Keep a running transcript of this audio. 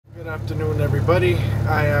Good afternoon, everybody.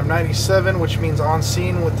 I am 97, which means on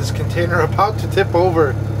scene with this container about to tip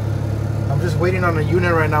over. I'm just waiting on a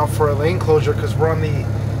unit right now for a lane closure because we're on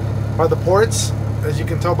by the ports. As you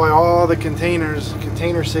can tell by all the containers,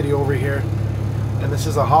 container city over here. And this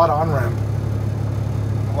is a hot on-ramp.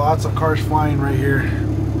 Lots of cars flying right here.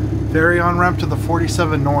 Ferry on-ramp to the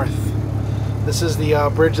 47 North. This is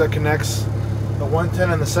the bridge that connects the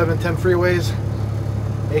 110 and the 710 freeways,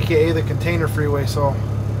 aka the container freeway. So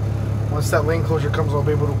once that lane closure comes, I'll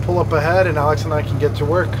be able to pull up ahead and Alex and I can get to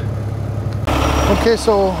work. Okay,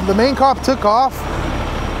 so the main cop took off.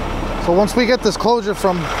 So once we get this closure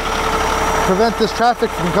prevent this traffic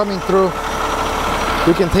from coming through,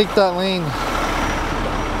 we can take that lane.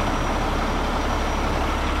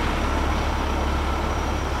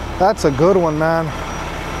 That's a good one, man.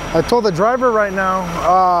 I told the driver right now,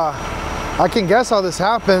 I can guess how this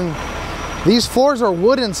happened. These floors are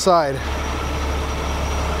wood inside.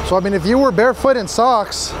 So I mean, if you were barefoot in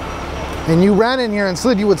socks and you ran in here and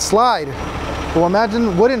slid, you would slide. Well,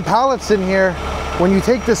 imagine wooden pallets in here. When you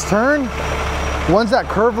take this turn, ones that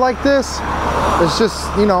curve like this, it's just,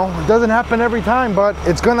 you know, it doesn't happen every time, but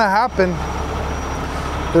it's gonna happen.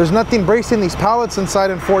 There's nothing bracing these pallets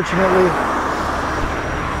inside, unfortunately.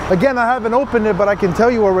 Again, I haven't opened it, but I can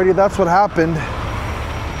tell you already that's what happened.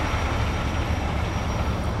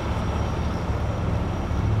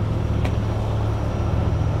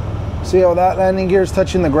 See how that landing gear is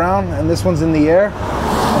touching the ground and this one's in the air,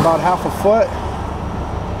 about half a foot.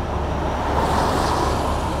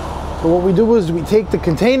 So what we do is we take the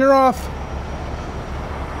container off,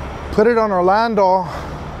 put it on our Landoll,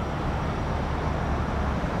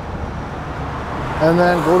 and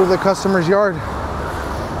then go to the customer's yard.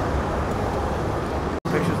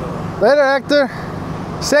 Later, Hector.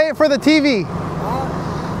 Say it for the TV.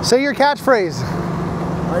 Huh? Say your catchphrase.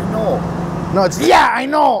 I know. No, it's yeah, I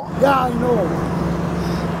know. Yeah, I know.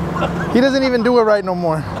 He doesn't even do it right no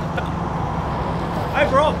more. Hey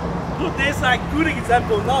bro, put this as a good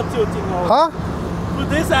example, not tilting over. Huh? Put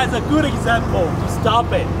this as a good example to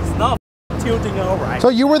stop it. It's not tilting over. Right? So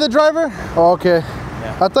you were the driver? Oh, okay.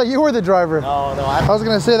 Yeah. I thought you were the driver. No, I was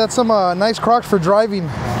gonna say that's some nice Crocs for driving.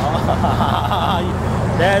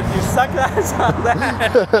 Then you suck ass on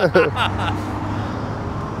that.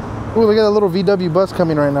 Ooh, look at that little VW bus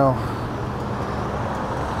coming right now.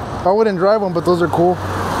 I wouldn't drive one, but those are cool.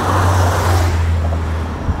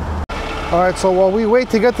 All right, so while we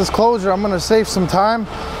wait to get this closure, I'm gonna save some time.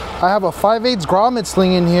 I have a 5/8 grommet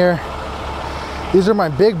sling in here. These are my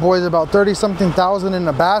big boys, about 30-something thousand in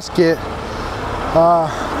a basket.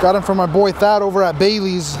 Got them from my boy Thad over at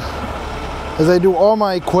Bailey's, as I do all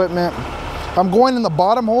my equipment. I'm going in the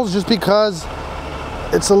bottom holes just because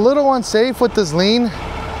it's a little unsafe with this lean.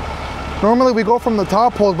 Normally we go from the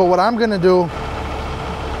top holes, but what I'm gonna do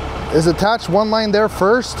is attach one line there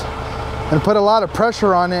first and put a lot of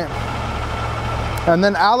pressure on it. And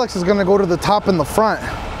then Alex is gonna go to the top in the front.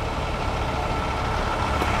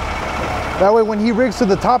 That way when he rigs to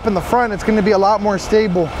the top in the front, it's gonna be a lot more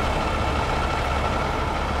stable.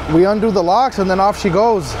 We undo the locks and then off she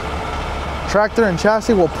goes. Tractor and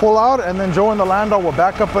chassis will pull out and then Joe and the Landoll will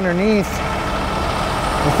back up underneath.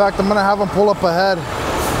 In fact, I'm gonna have them pull up ahead.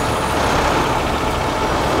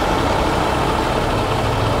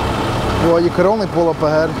 Well, you could only pull up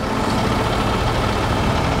ahead.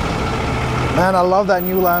 Man, I love that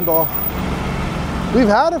new Landoll. We've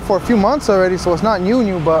had it for a few months already, so it's not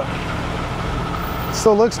new, but it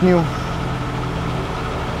still looks new.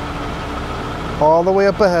 All the way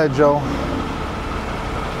up ahead, Joe.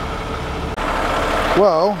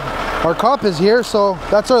 Well, our cop is here, so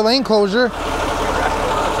that's our lane closure.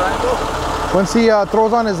 Once he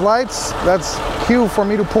throws on his lights, that's cue for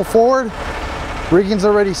me to pull forward. Rigging's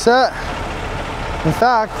already set. In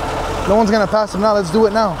fact, no one's gonna pass him now. Let's do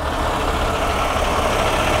it now.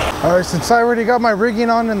 All right, since I already got my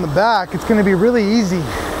rigging on in the back, it's gonna be really easy.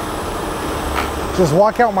 Just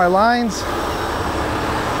walk out my lines,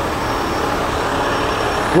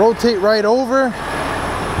 rotate right over.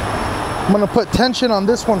 I'm gonna put tension on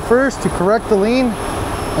this one first to correct the lean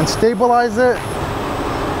and stabilize it.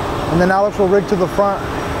 And then Alex will rig to the front.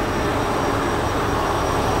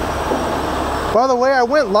 By the way, I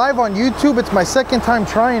went live on YouTube. It's my second time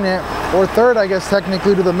trying it, or third, I guess,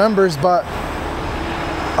 technically to the members. But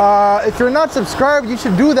if you're not subscribed, you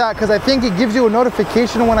should do that because I think it gives you a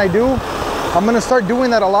notification when I do. I'm gonna start doing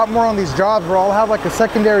that a lot more on these jobs where I'll have like a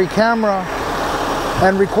secondary camera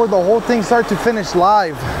and record the whole thing start to finish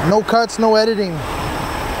live. No cuts, no editing.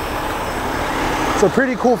 It's a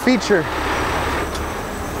pretty cool feature.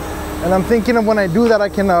 And I'm thinking of when I do that, I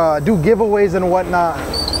can do giveaways and whatnot.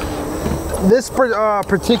 This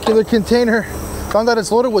particular container, found out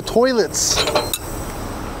it's loaded with toilets.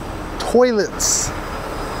 Toilets.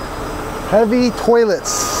 Heavy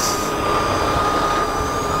toilets.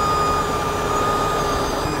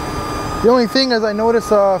 The only thing is I noticed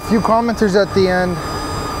a few commenters at the end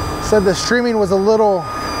said the streaming was a little,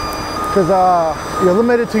 because you're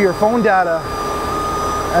limited to your phone data,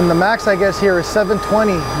 and the max I guess here is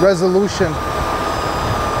 720 resolution.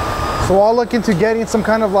 So I'll look into getting some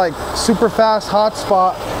kind of like super fast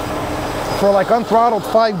hotspot for like unthrottled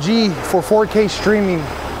 5G for 4K streaming.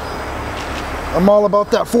 I'm all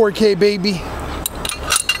about that 4K, baby.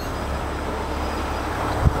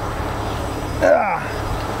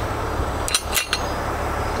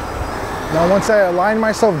 Now once I align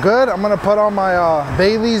myself good, I'm gonna put on my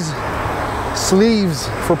Bailey's sleeves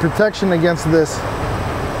for protection against this.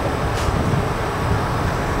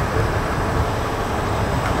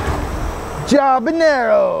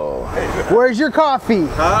 Jabanero! Where's your coffee?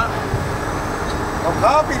 Huh? No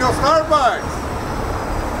coffee, no Starbucks.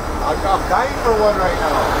 I'm dying for one right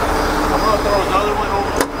now. I'm gonna throw another one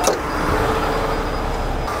over.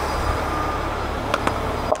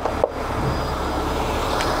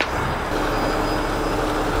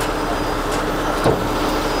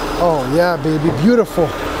 Oh yeah, baby, beautiful.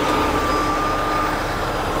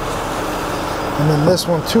 And then this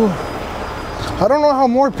one too. I don't know how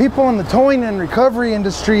more people in the towing and recovery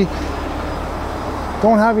industry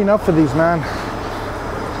don't have enough of these, man.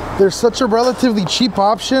 They're such a relatively cheap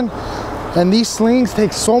option, and these slings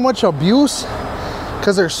take so much abuse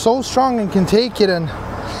because they're so strong and can take it, and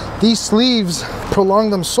these sleeves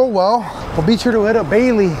prolong them so well. I'll be sure to hit up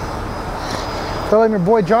Bailey. Tell him your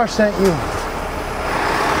boy Josh sent you.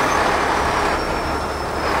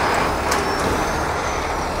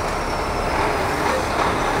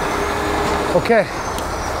 Okay.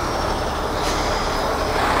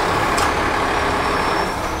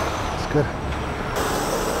 That's good.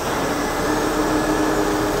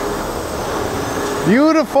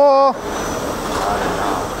 Beautiful.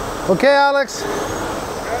 Okay, Alex.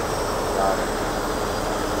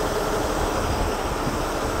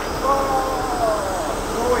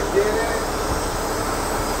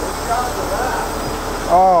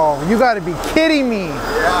 Oh, you gotta be kidding me.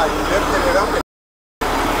 Yeah, you lifted it up.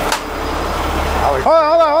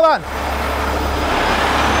 Hold on.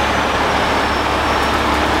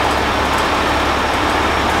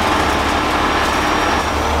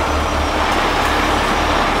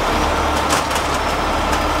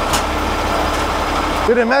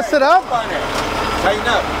 Did it mess it up? Tighten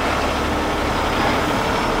up.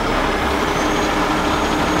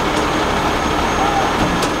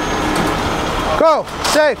 Go,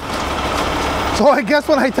 safe. So I guess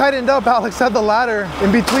when I tightened up, Alex had the ladder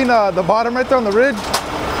in between the bottom right there on the ridge.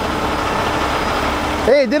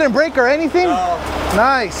 Hey, it didn't break or anything? No.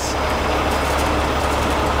 Nice.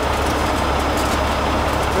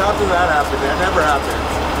 How did that happen? That never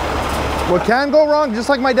happens. What can go wrong, just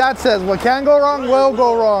like my dad says, what can go wrong will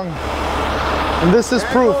go wrong. And this is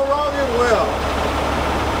proof. Go wrong, it will.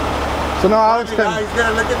 So now Alex can... He's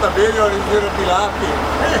gonna look at the video and he's gonna be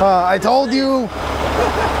laughing. I told you.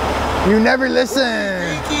 You never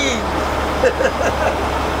listen.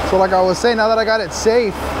 So like I was saying, now that I got it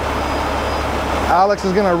safe, Alex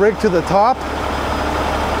is gonna rig to the top,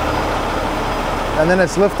 and then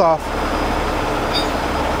it's lift off.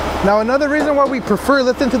 Now another reason why we prefer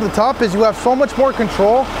lifting to the top is you have so much more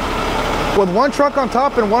control. With one truck on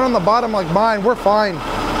top and one on the bottom like mine, we're fine.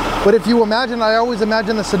 But if you imagine, I always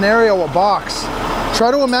imagine the scenario, a box. Try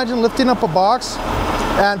to imagine lifting up a box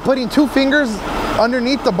and putting two fingers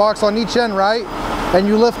underneath the box on each end, right? And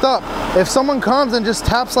you lift up. If someone comes and just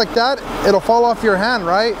taps like that, it'll fall off your hand,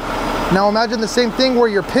 right? Now imagine the same thing where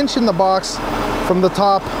you're pinching the box from the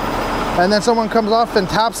top, and then someone comes off and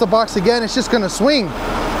taps the box again, it's just gonna swing,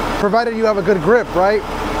 provided you have a good grip, right?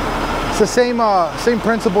 It's the same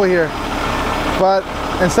principle here. But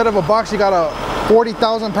instead of a box, you got a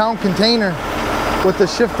 40,000 pound container with the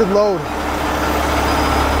shifted load.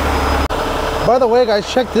 By the way, guys,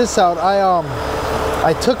 check this out.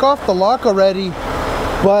 I took off the lock already,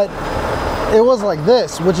 but it was like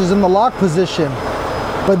this, which is in the lock position.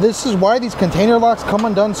 But this is why these container locks come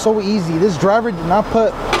undone so easy. This driver did not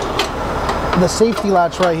put the safety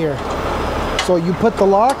latch right here. So you put the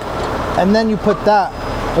lock and then you put that.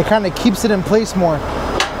 It kind of keeps it in place more.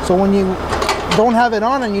 So when you don't have it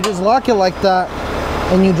on and you just lock it like that,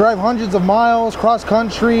 and you drive hundreds of miles cross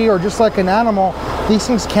country or just like an animal, these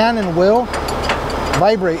things can and will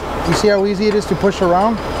vibrate. You see how easy it is to push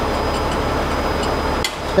around?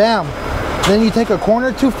 Bam. Then you take a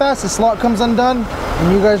corner too fast, the slot comes undone,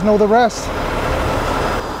 and you guys know the rest.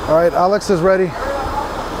 All right, Alex is ready.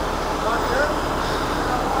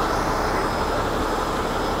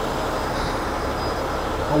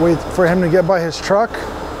 I'll wait for him to get by his truck.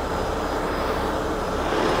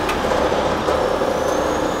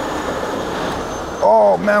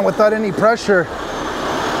 Oh man, without any pressure.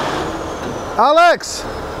 Alex,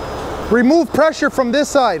 remove pressure from this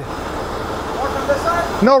side. More from this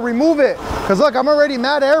side? No, remove it. Because look, I'm already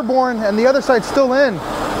mad airborne and the other side's still in.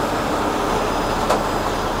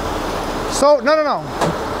 So, no.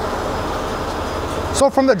 So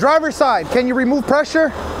from the driver's side, can you remove pressure?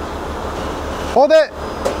 Hold it.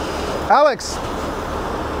 Alex,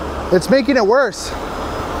 it's making it worse.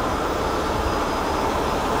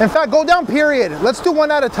 In fact, go down, period. Let's do one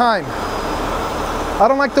at a time. I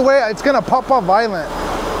don't like the way it's gonna pop off violent.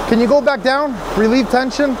 Can you go back down? Relieve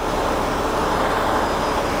tension.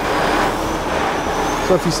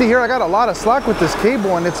 So if you see here, I got a lot of slack with this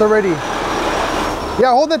cable and it's already, yeah,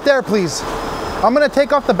 hold it there, please. I'm gonna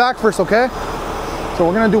take off the back first, okay? So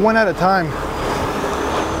we're gonna do one at a time.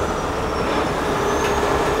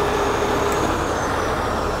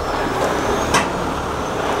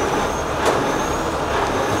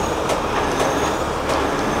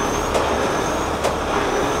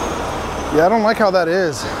 Yeah, I don't like how that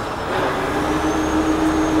is.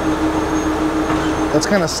 That's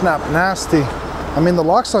gonna snap nasty. I mean, the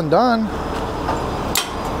lock's undone.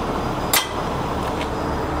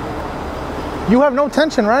 You have no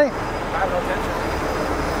tension, right? I have no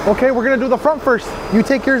tension. Okay, we're gonna do the front first. You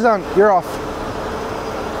take yours on, you're off.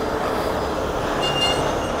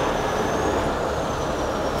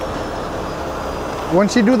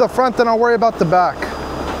 Once you do the front, then I'll worry about the back.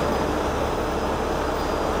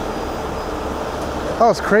 That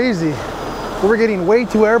was crazy. We were getting way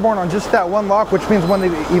too airborne on just that one lock, which means when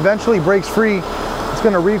it eventually breaks free, it's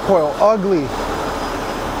gonna recoil ugly.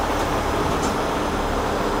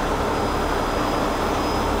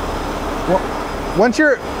 Once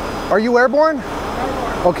you're, are you airborne?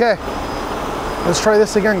 Airborne. Okay. Let's try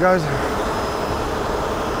this again, guys.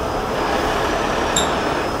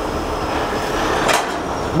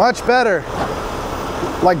 Much better.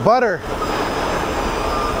 Like butter.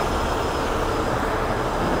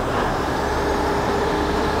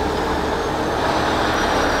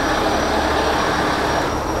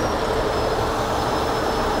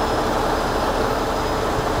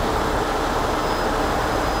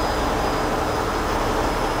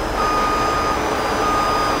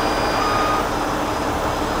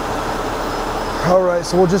 All right,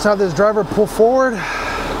 so we'll just have this driver pull forward.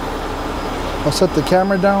 I'll set the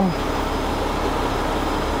camera down.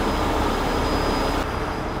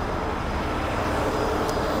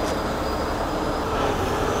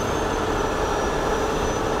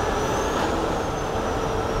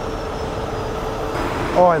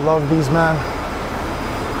 Oh, I love these, man.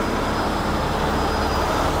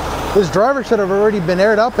 This driver should have already been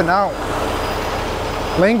aired up and out.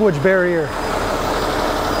 Language barrier.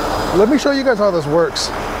 Let me show you guys how this works.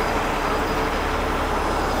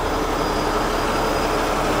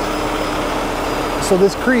 So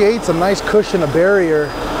this creates a nice cushion, a barrier,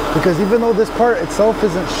 because even though this part itself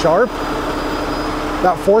isn't sharp,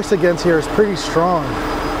 that force against here is pretty strong.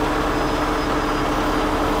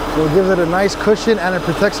 So it gives it a nice cushion and it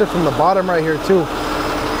protects it from the bottom right here too.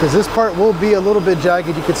 Because this part will be a little bit jagged,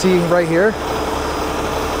 you can see right here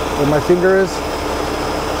where my finger is.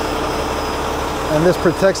 And this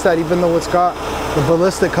protects that even though it's got the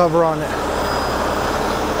ballistic cover on it.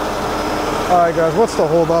 All right guys, what's the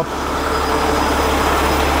hold up?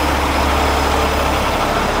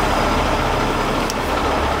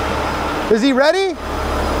 Is he ready?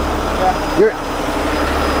 Yeah.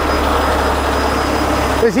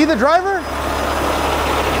 Is he the driver?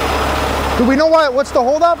 Do we know what's the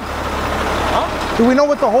hold up? Huh? Do we know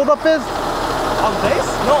what the hold up is? On this?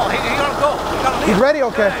 No, he gotta go. He gotta leave. He's ready?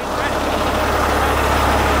 Okay. Yeah, he's ready.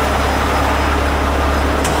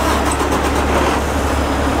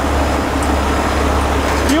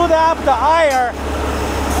 Build up the air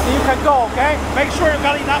and you can go, okay? Make sure you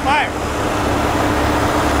got enough air.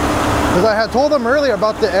 Because I had told him earlier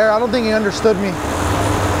about the air. I don't think he understood me.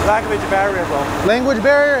 Language barrier, bro. Language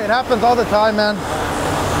barrier? It happens all the time, man.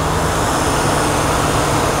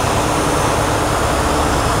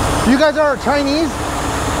 You guys are Chinese?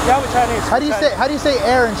 Yeah, we're Chinese. How do you say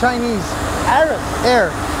air in Chinese? Air.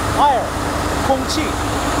 Air. Air. 空气.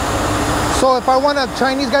 So if I want a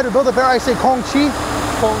Chinese guy to build a barrier, I say Kong Chi?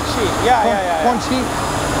 空气. Yeah. Kong Chi.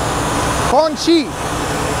 Kong Chi.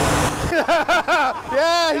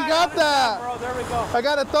 Yeah, he got that. Bro, there we go. I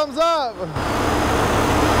got a thumbs up.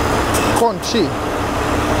 Kong Chi.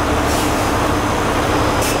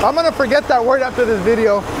 I'm gonna forget that word after this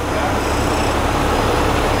video.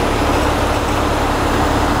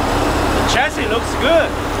 The chassis looks good.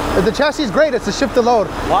 The chassis is great. It's a shifted load.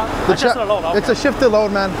 What? Just a load. Okay. It's a shifted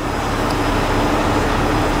load, man.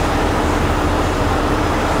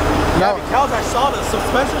 Yeah, because I saw the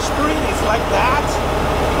suspension spring is like that,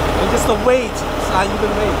 and just the weight, it's not even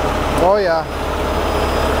weight. Oh yeah.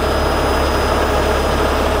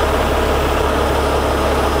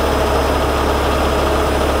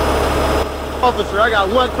 Officer, I got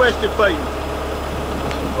one question for you.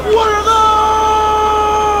 What are those?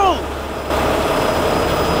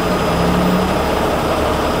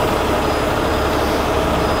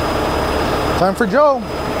 Time for Joe.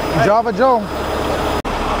 Hey. Java Joe.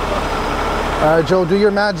 All right, Joe, do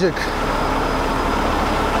your magic.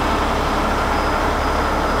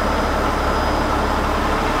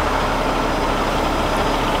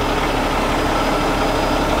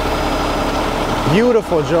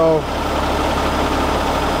 Beautiful, Joe.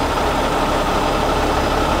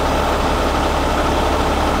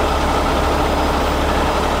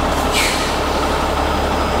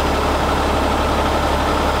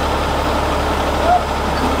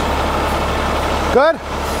 Good?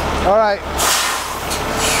 All right.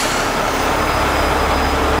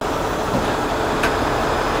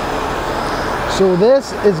 So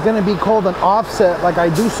this is going to be called an offset, like I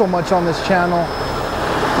do so much on this channel,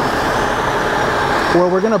 where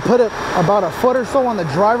we're going to put it about a foot or so on the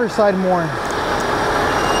driver's side more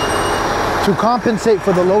to compensate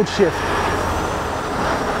for the load shift.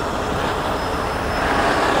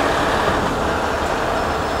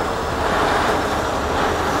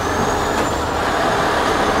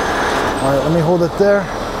 All right, let me hold it there.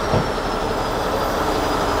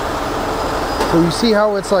 So you see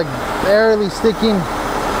how it's like barely sticking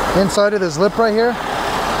inside of this lip right here?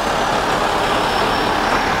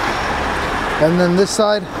 And then this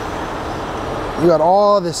side, you got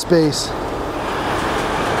all this space.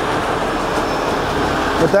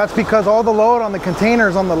 But that's because all the load on the container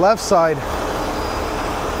is on the left side.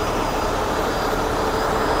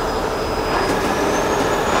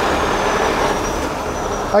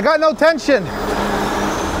 I got no tension.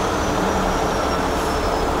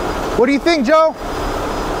 What do you think, Joe?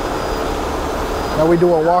 Now we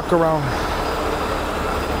do a walk around.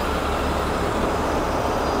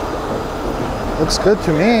 Looks good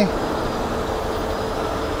to me.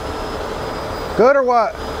 Good or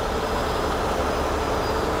what?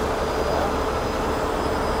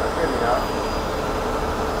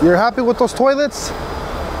 You're happy with those toilets?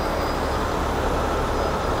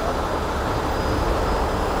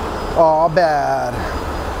 Oh, bad.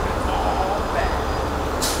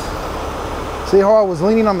 See how I was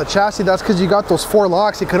leaning on the chassis? That's because you got those 4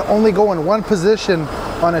 locks. You can only go in one position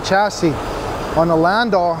on a chassis. On a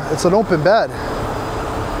Landoll, it's an open bed.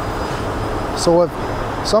 So if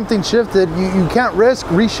something shifted, you can't risk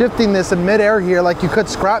reshifting this in mid-air here like you could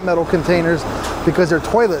scrap metal containers because they're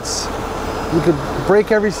toilets. You could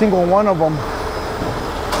break every single one of them.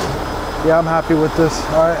 Yeah, I'm happy with this.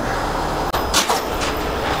 All right.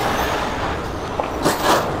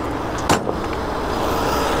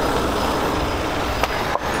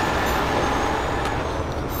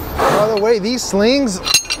 By the way, these slings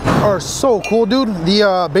are so cool, dude.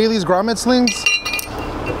 The Bailey's grommet slings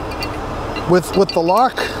with the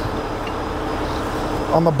lock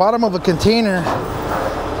on the bottom of a container,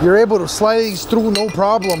 you're able to slide these through no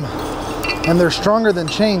problem, and they're stronger than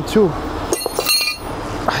chain too.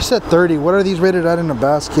 I said 30. What are these rated at in a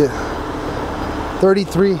basket?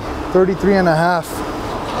 33 and a half,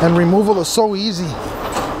 and removal is so easy.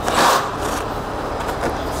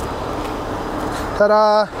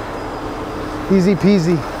 Ta-da! Easy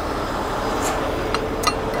peasy.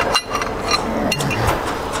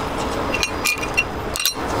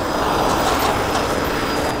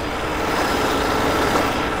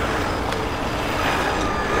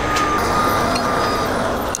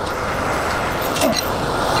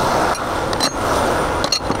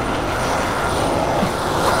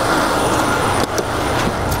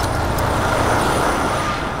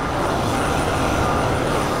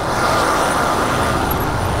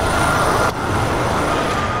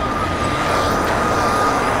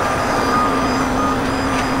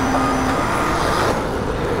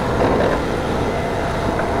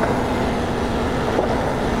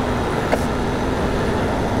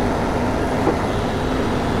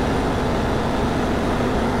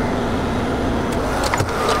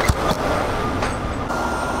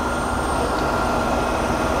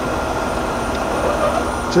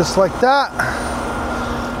 Just like that,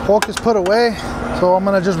 bulk is put away. So I'm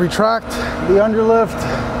gonna just retract the underlift,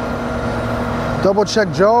 double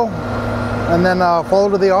check Joe, and then follow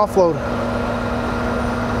to the offload.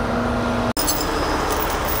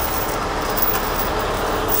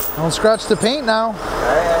 Don't scratch the paint now.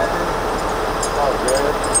 Oh,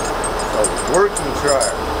 good. A working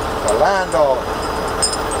truck. A Landoll.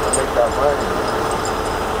 To make that money.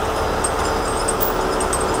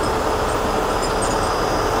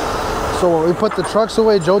 So when we put the trucks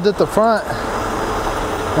away, Joe did the front.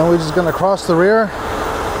 Now we're just gonna cross the rear.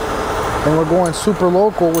 And we're going super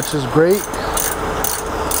local, which is great.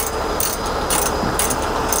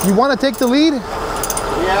 You wanna take the lead?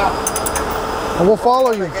 Yeah. And we'll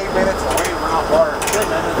follow you. Like 8 minutes away, we're not far. 10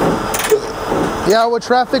 minutes. Yeah, with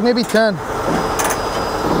traffic, maybe 10.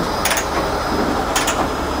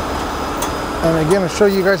 And again, to show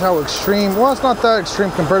you guys how extreme, well, it's not that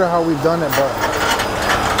extreme compared to how we've done it, but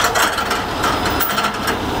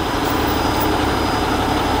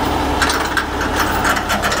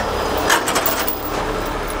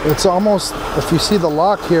it's almost, if you see the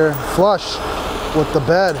lock here, flush with the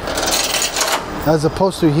bed, as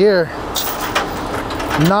opposed to here,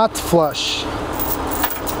 not flush.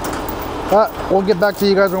 But we'll get back to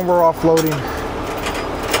you guys when we're offloading.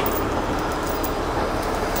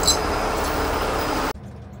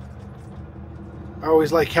 I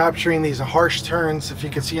always like capturing these harsh turns, if you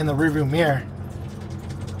can see in the rearview mirror,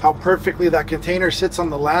 how perfectly that container sits on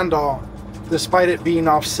the Landoll, despite it being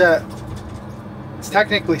offset. It's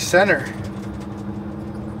technically center.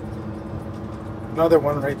 Another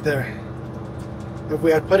one right there. If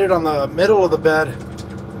we had put it on the middle of the bed,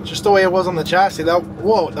 just the way it was on the chassis, that,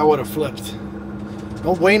 whoa, that would have flipped.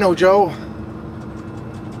 No bueno, Joe.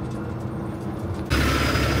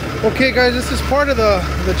 Okay guys, this is part of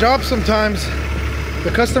the job sometimes.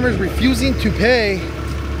 The customer's refusing to pay.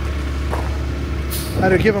 I had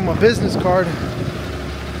to give him a business card.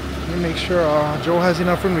 Let me make sure Joe has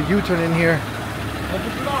enough room to U-turn in here.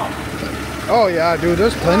 Oh yeah, dude,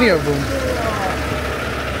 there's plenty of room.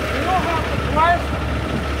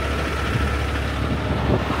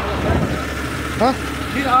 Huh?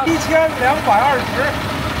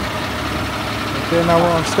 Okay, now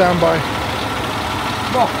we're on standby.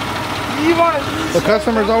 The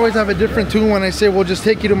customers always have a different tune when I say we'll just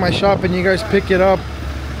take you to my shop and you guys pick it up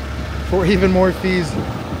for even more fees.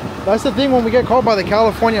 That's the thing when we get called by the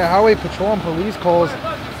California Highway Patrol and police calls,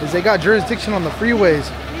 is they got jurisdiction on the freeways.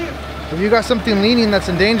 If you got something leaning that's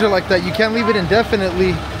in danger like that, you can't leave it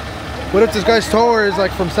indefinitely. What if this guy's tower is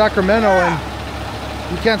like from Sacramento and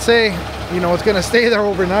you can't say, you know, it's gonna stay there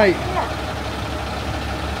overnight.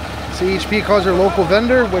 CHP calls their local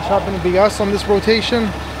vendor, which happened to be us on this rotation.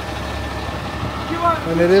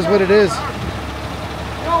 And it is what it is.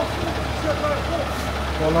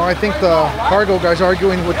 Well, no, I think the cargo guy's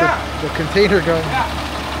arguing with the container guy.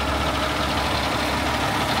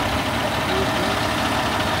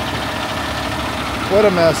 What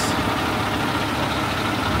a mess.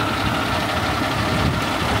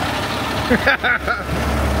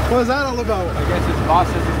 What is that all about? I guess his boss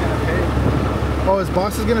says he's gonna pay. Oh, his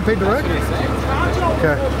boss is gonna pay direct? That's what he's saying.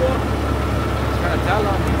 Okay. He's trying to tell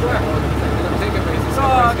him he's gonna take it, but he's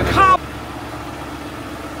gonna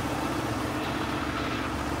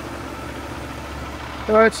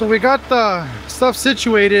Alright, so we got the stuff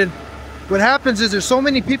situated. What happens is there's so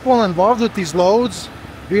many people involved with these loads.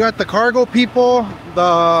 You got the cargo people,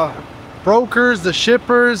 the brokers, the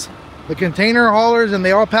shippers, the container haulers, and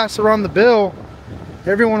they all pass around the bill.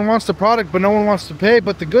 Everyone wants the product, but no one wants to pay.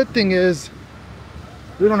 But the good thing is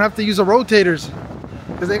we don't have to use the rotators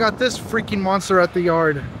because they got this freaking monster at the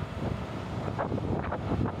yard.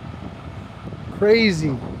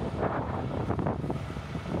 Crazy.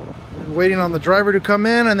 Waiting on the driver to come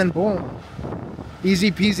in, and then boom,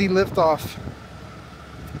 easy peasy liftoff.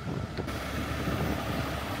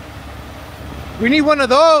 We need one of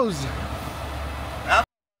those. That's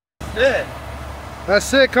it. That's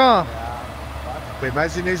sick, huh? Yeah.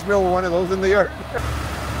 Imagine this mill with one of those in the yard.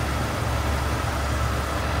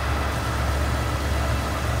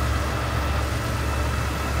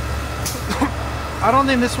 I don't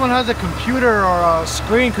think this one has a computer or a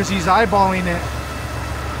screen because he's eyeballing it.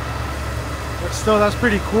 But still, that's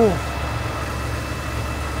pretty cool.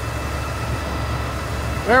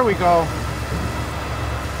 There we go.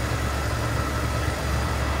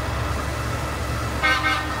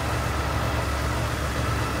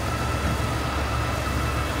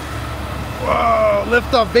 Whoa,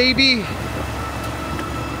 lift off, baby.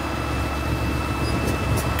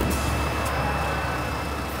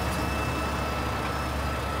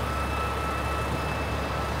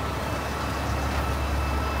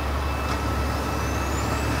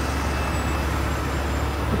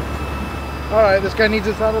 All right, this guy needs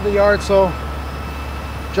us out of the yard, so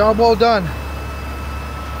Job well done.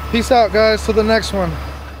 Peace out, guys. Till the next one.